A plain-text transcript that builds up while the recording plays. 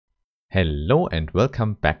Hello and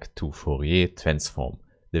welcome back to Fourier Transform,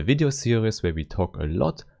 the video series where we talk a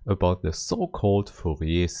lot about the so-called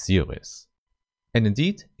Fourier series. And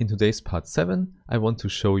indeed, in today's part 7, I want to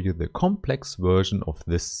show you the complex version of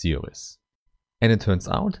this series. And it turns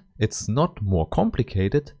out, it's not more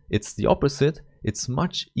complicated, it's the opposite. It's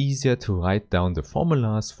much easier to write down the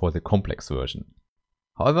formulas for the complex version.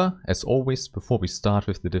 However, as always, before we start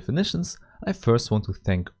with the definitions, I first want to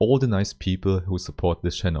thank all the nice people who support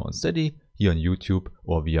this channel on Steady, here on YouTube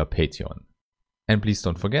or via Patreon. And please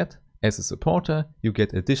don't forget, as a supporter, you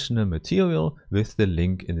get additional material with the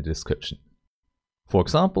link in the description. For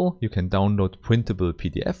example, you can download printable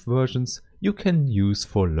PDF versions you can use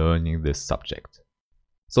for learning this subject.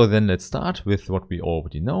 So then let's start with what we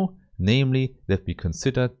already know, namely that we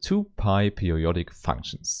consider two pi periodic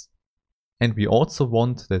functions. And we also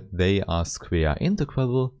want that they are square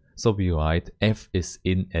integrable, so we write f is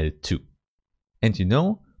in L2. And you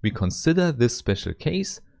know, we consider this special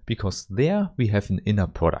case because there we have an inner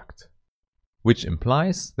product, which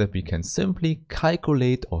implies that we can simply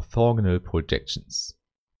calculate orthogonal projections.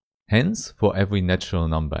 Hence, for every natural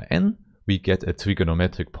number n, we get a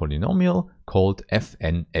trigonometric polynomial called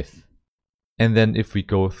fnf. And then if we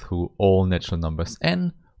go through all natural numbers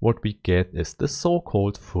n, what we get is the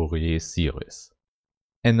so-called Fourier series.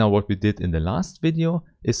 And now what we did in the last video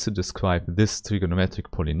is to describe this trigonometric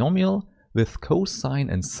polynomial with cosine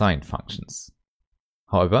and sine functions.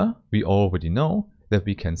 However, we already know that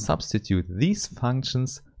we can substitute these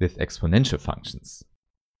functions with exponential functions.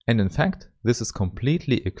 And in fact, this is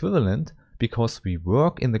completely equivalent because we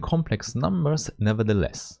work in the complex numbers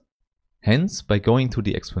nevertheless. Hence, by going to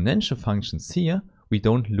the exponential functions here, we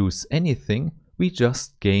don't lose anything, we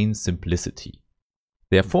just gain simplicity.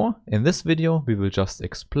 Therefore, in this video, we will just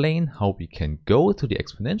explain how we can go to the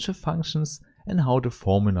exponential functions and how the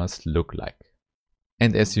formulas look like.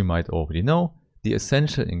 And as you might already know, the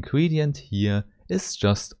essential ingredient here is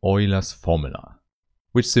just Euler's formula,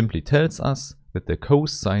 which simply tells us that the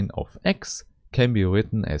cosine of x can be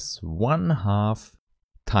written as 1/2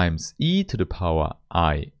 times e to the power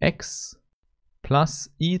ix plus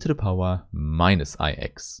e to the power minus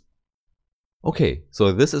ix. Okay,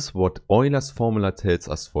 so this is what Euler's formula tells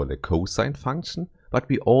us for the cosine function, but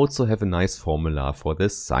we also have a nice formula for the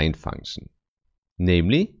sine function.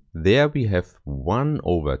 Namely, there we have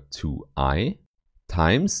 1/2i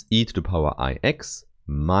times e to the power ix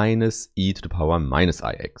minus e to the power minus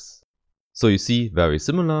ix. So you see, very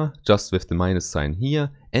similar, just with the minus sign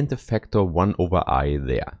here and the factor 1/i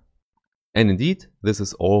there. And indeed, this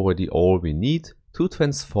is already all we need to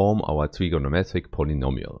transform our trigonometric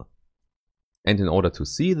polynomial. And in order to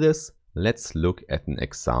see this, let's look at an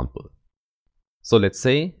example. So let's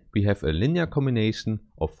say we have a linear combination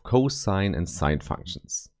of cosine and sine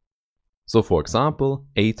functions. So for example,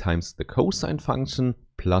 a times the cosine function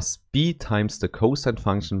plus b times the cosine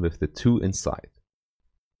function with the 2 inside.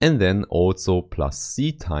 And then also plus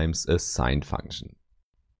c times a sine function.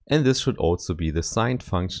 And this should also be the sine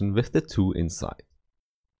function with the 2 inside.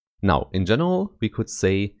 Now, in general, we could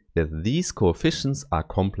say that these coefficients are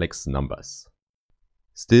complex numbers.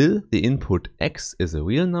 Still, the input x is a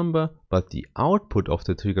real number, but the output of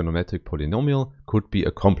the trigonometric polynomial could be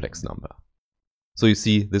a complex number. So you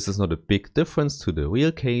see, this is not a big difference to the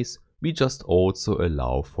real case, we just also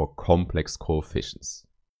allow for complex coefficients.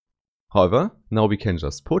 However, now we can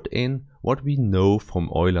just put in what we know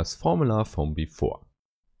from Euler's formula from before.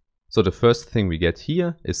 So the first thing we get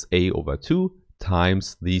here is a/2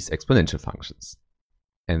 times these exponential functions.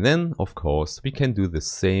 And then, of course, we can do the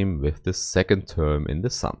same with the second term in the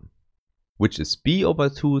sum, which is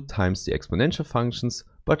b/2 times the exponential functions,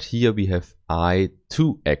 but here we have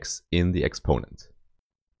i2x in the exponent.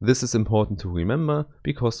 This is important to remember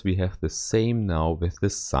because we have the same now with the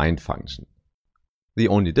sine function. The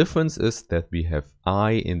only difference is that we have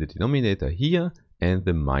I in the denominator here and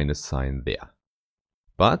the minus sign there.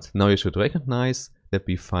 But now you should recognize that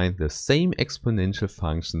we find the same exponential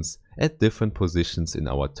functions at different positions in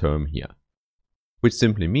our term here, which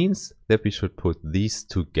simply means that we should put these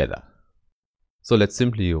together. So let's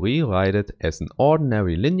simply rewrite it as an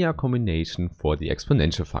ordinary linear combination for the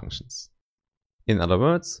exponential functions. In other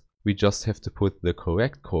words, we just have to put the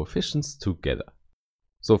correct coefficients together.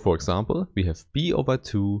 So for example, we have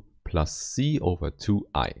b/2 plus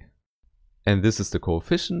c/2i. And this is the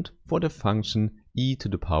coefficient for the function e to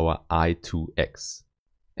the power i2x.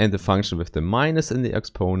 And the function with the minus in the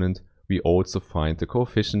exponent, we also find the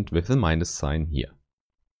coefficient with the minus sign here.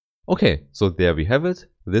 Okay, so there we have it.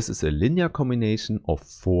 This is a linear combination of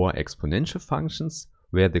 4 exponential functions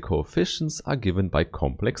where the coefficients are given by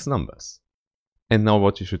complex numbers. And now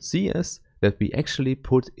what you should see is that we actually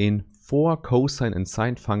put in 4 cosine and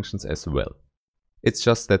sine functions as well. It's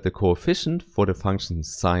just that the coefficient for the function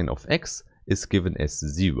sine of x is given as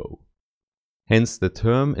 0. Hence the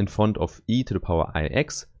term in front of e to the power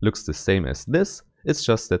ix looks the same as this, it's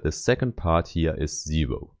just that the second part here is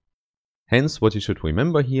 0. Hence what you should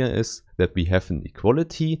remember here is that we have an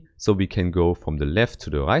equality, so we can go from the left to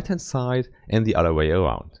the right hand side and the other way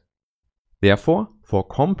around. Therefore, for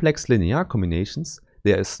complex linear combinations,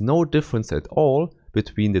 there is no difference at all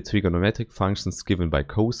between the trigonometric functions given by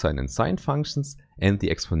cosine and sine functions and the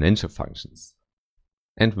exponential functions.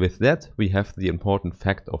 And with that, we have the important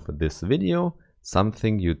fact of this video,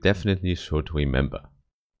 something you definitely should remember.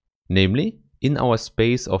 Namely, in our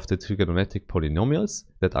space of the trigonometric polynomials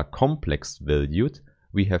that are complex valued,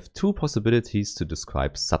 we have 2 possibilities to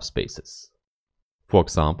describe subspaces. For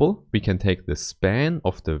example, we can take the span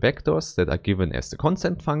of the vectors that are given as the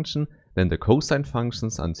constant function, then the cosine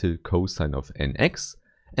functions until cosine of nx,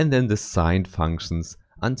 and then the sine functions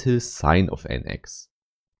until sine of nx.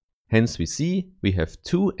 Hence we see we have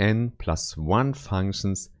 2n plus 1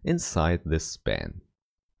 functions inside this span.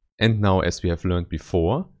 And now, as we have learned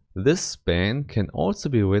before, this span can also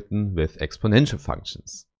be written with exponential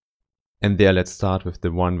functions. And there let's start with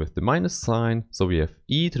the one with the minus sign, so we have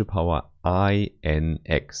e to the power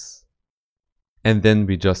inx. And then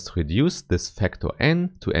we just reduce this factor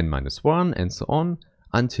n to n minus 1 and so on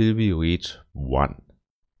until we reach 1.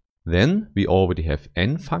 Then we already have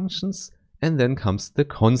n functions, and then comes the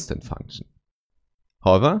constant function.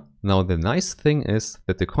 However, now the nice thing is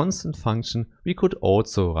that the constant function we could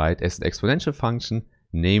also write as an exponential function,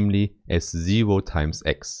 namely as 0 times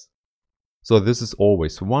x. So this is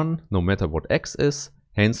always 1 no matter what x is,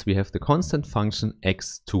 hence we have the constant function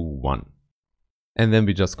x to 1. And then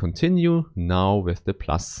we just continue now with the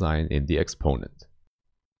plus sign in the exponent.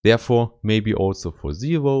 Therefore, maybe also for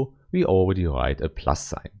 0 we already write a plus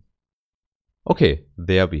sign. Okay,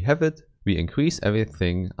 there we have it. We increase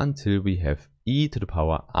everything until we have e to the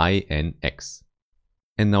power inx.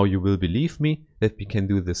 And now you will believe me that we can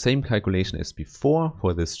do the same calculation as before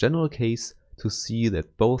for this general case to see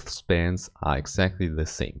that both spans are exactly the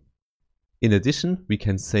same. In addition, we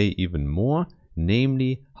can say even more,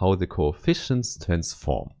 namely how the coefficients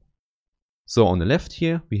transform. So on the left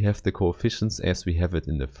here we have the coefficients as we have it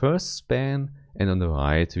in the first span, and on the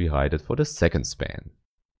right we write it for the second span.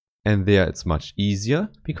 And there it's much easier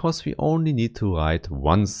because we only need to write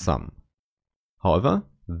one sum. However,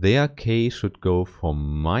 there k should go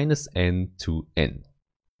from minus n to n.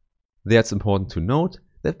 There it's important to note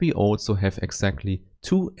that we also have exactly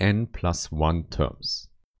 2n plus 1 terms.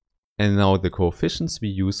 And now the coefficients we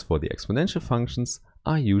use for the exponential functions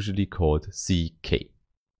are usually called ck.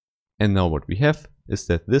 And now what we have is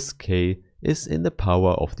that this k is in the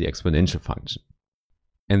power of the exponential function.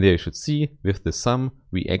 And there you should see, with the sum,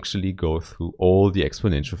 we actually go through all the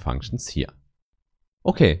exponential functions here.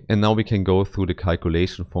 Okay, and now we can go through the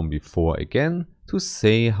calculation from before again to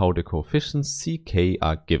say how the coefficients ck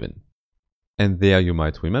are given. And there you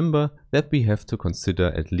might remember that we have to consider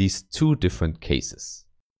at least 2 different cases.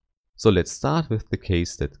 So let's start with the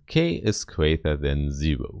case that k is greater than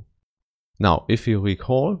 0. Now, if you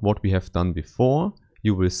recall what we have done before,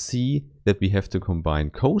 you will see that we have to combine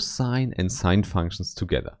cosine and sine functions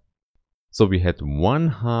together. So we had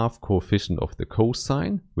 1/2 coefficient of the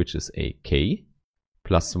cosine, which is a k,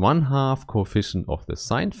 plus 1/2 coefficient of the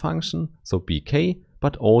sine function, so bk,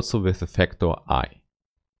 but also with the factor I.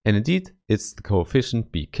 And indeed, it's the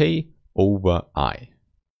coefficient bk over I.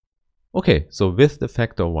 Okay, so with the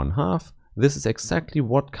factor 1/2, this is exactly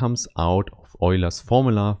what comes out of Euler's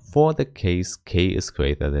formula for the case k is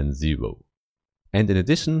greater than 0. And in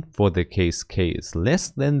addition, for the case k is less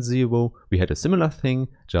than 0, we had a similar thing,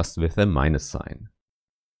 just with a minus sign.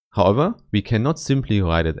 However, we cannot simply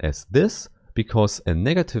write it as this, because a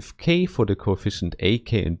negative k for the coefficient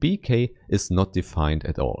ak and bk is not defined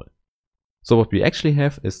at all. So what we actually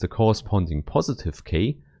have is the corresponding positive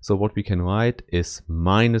k, so what we can write is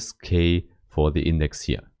minus k for the index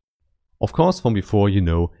here. Of course, from before you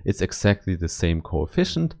know it's exactly the same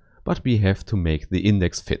coefficient, but we have to make the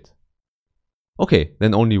index fit. Okay,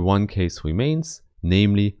 then only one case remains,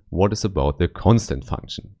 namely what is about the constant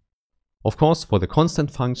function. Of course, for the constant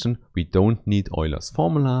function we don't need Euler's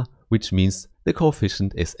formula, which means the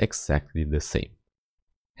coefficient is exactly the same.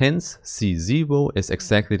 Hence, C0 is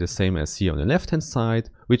exactly the same as here on the left hand side,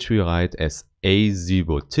 which we write as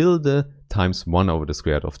A0 tilde times 1 over the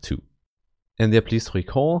square root of 2. And there please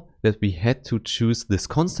recall that we had to choose this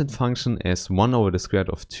constant function as 1 over the square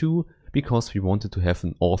root of 2 because we wanted to have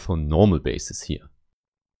an orthonormal basis here.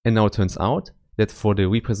 And now it turns out that for the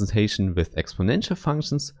representation with exponential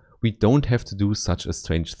functions, we don't have to do such a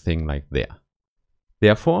strange thing like there.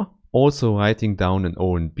 Therefore, also writing down an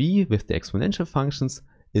O and B with the exponential functions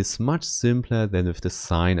is much simpler than with the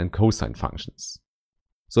sine and cosine functions.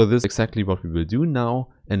 So this is exactly what we will do now,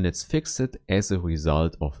 and let's fix it as a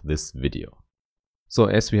result of this video. So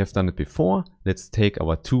as we have done it before, let's take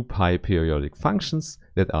our 2 pi periodic functions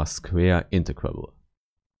that are square integrable.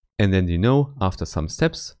 And then after some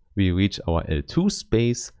steps, we reach our L2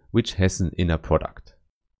 space, which has an inner product.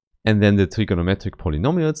 And then the trigonometric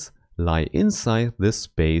polynomials lie inside this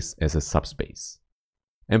space as a subspace.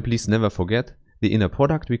 And please never forget, the inner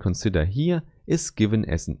product we consider here is given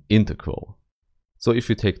as an integral. So if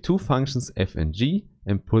you take 2 functions f and g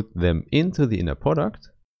and put them into the inner product,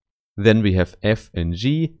 then we have f and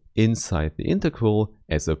g inside the integral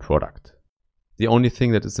as a product. The only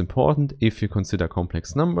thing that is important if you consider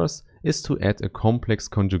complex numbers is to add a complex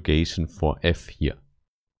conjugation for f here.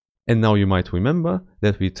 And now you might remember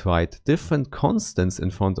that we tried different constants in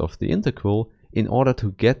front of the integral in order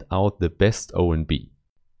to get out the best O and B.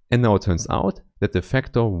 And now it turns out that the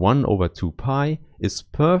factor 1 over 2 pi is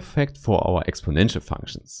perfect for our exponential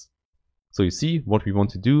functions. So you see, what we want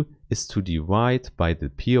to do is to divide by the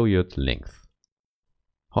period length.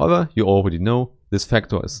 However, you already know this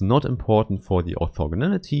factor is not important for the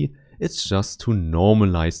orthogonality, it's just to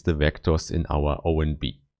normalize the vectors in our O and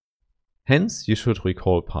B. Hence, you should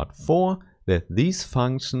recall part 4 that these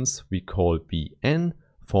functions we call Bn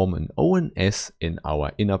form an O and S in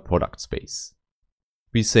our inner product space.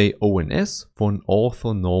 We say O and S for an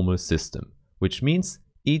orthonormal system, which means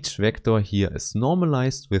each vector here is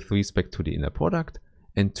normalized with respect to the inner product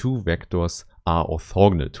and 2 vectors are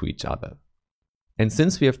orthogonal to each other. And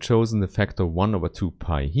since we have chosen the factor 1 over 2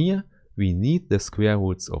 pi here, we need the square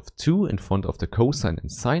roots of 2 in front of the cosine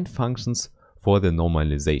and sine functions for the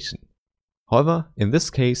normalization. However, in this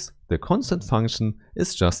case, the constant function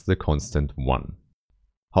is just the constant 1.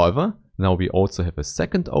 However, now we also have a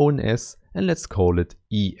second O and S, and let's call it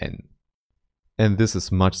En. And this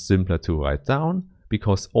is much simpler to write down,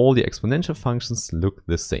 because all the exponential functions look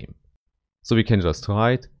the same. So we can just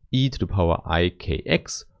write e to the power I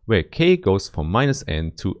kx, where k goes from minus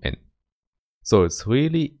n to n. So it's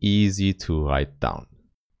really easy to write down.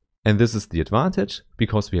 And this is the advantage,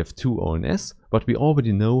 because we have 2 O and S, but we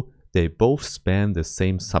already know they both span the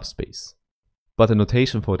same subspace. But the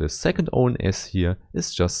notation for the second O and S here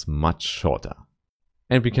is just much shorter.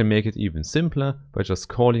 And we can make it even simpler by just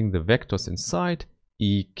calling the vectors inside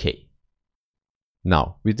ek.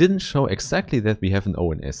 Now, we didn't show exactly that we have an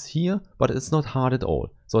O and S here, but it's not hard at all.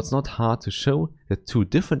 So it's not hard to show that 2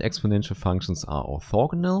 different exponential functions are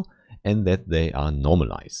orthogonal and that they are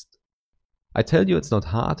normalized. I tell you it's not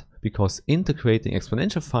hard because integrating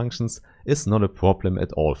exponential functions is not a problem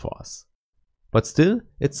at all for us. But still,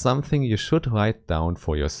 it's something you should write down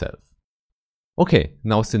for yourself. Okay,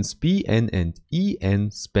 now since Bn and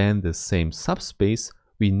En span the same subspace,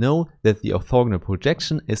 we know that the orthogonal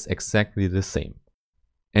projection is exactly the same.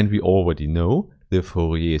 And we already know the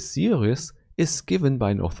Fourier series is given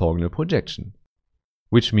by an orthogonal projection.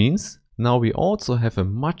 Which means now we also have a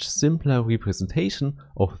much simpler representation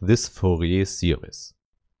of this Fourier series.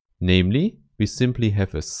 Namely, we simply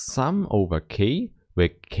have a sum over k, where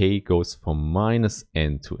k goes from minus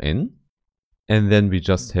n to n. And then we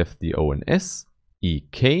just have the O and S,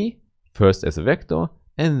 ek, first as a vector,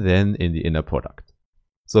 and then in the inner product.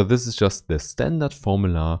 So this is just the standard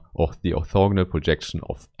formula of the orthogonal projection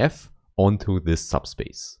of f onto this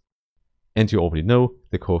subspace. And you already know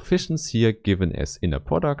the coefficients here given as inner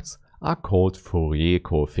products are called Fourier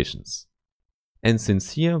coefficients. And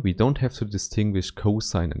since here we don't have to distinguish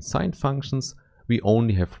cosine and sine functions, we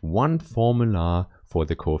only have one formula for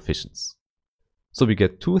the coefficients. So we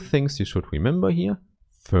get 2 things you should remember here.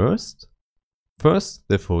 First,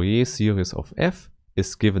 the Fourier series of f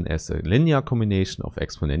is given as a linear combination of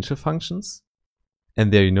exponential functions.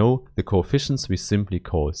 And there you know the coefficients we simply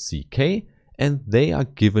call ck, and they are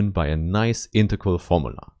given by a nice integral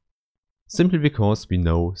formula. Simply because we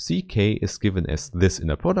know ck is given as this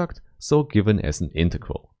inner product, so given as an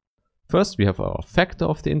integral. First we have our factor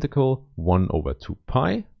of the integral, 1 over 2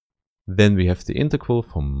 pi. Then we have the integral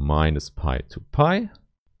from minus pi to pi.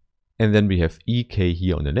 And then we have ek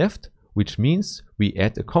here on the left, which means we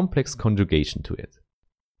add a complex conjugation to it.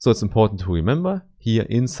 So it's important to remember, here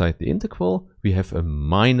inside the integral, we have a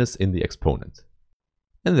minus in the exponent.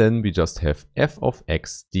 And then we just have f of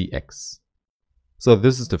x dx. So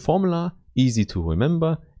this is the formula, easy to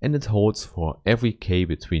remember, and it holds for every k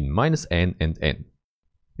between minus n and n.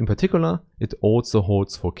 In particular, it also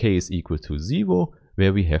holds for k is equal to 0,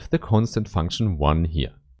 where we have the constant function 1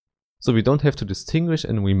 here. So we don't have to distinguish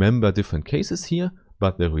and remember different cases here,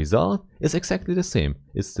 but the result is exactly the same.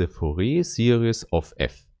 It's the Fourier series of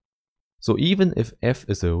f. So even if f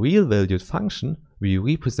is a real valued function, we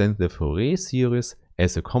represent the Fourier series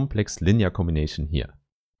as a complex linear combination here.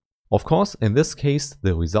 Of course, in this case,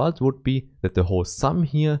 the result would be that the whole sum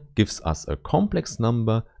here gives us a complex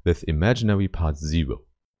number with imaginary part 0.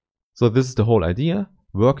 So this is the whole idea.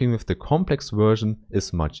 Working with the complex version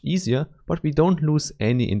is much easier, but we don't lose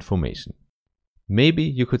any information. Maybe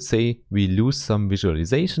you could say we lose some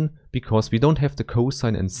visualization because we don't have the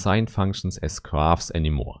cosine and sine functions as graphs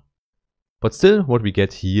anymore. But still, what we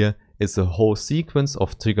get here is a whole sequence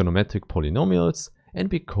of trigonometric polynomials,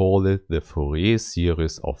 and we call it the Fourier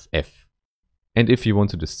series of f. And if you want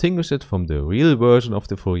to distinguish it from the real version of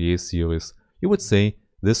the Fourier series, you would say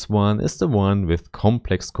this one is the one with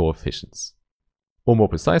complex coefficients. Or more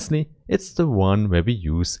precisely, it's the one where we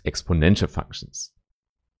use exponential functions.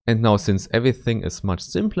 And now, since everything is much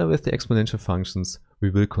simpler with the exponential functions, we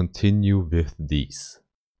will continue with these.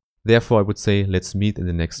 Therefore, I would say let's meet in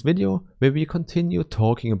the next video where we continue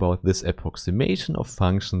talking about this approximation of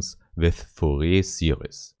functions with Fourier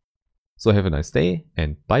series. So have a nice day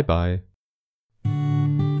and bye bye.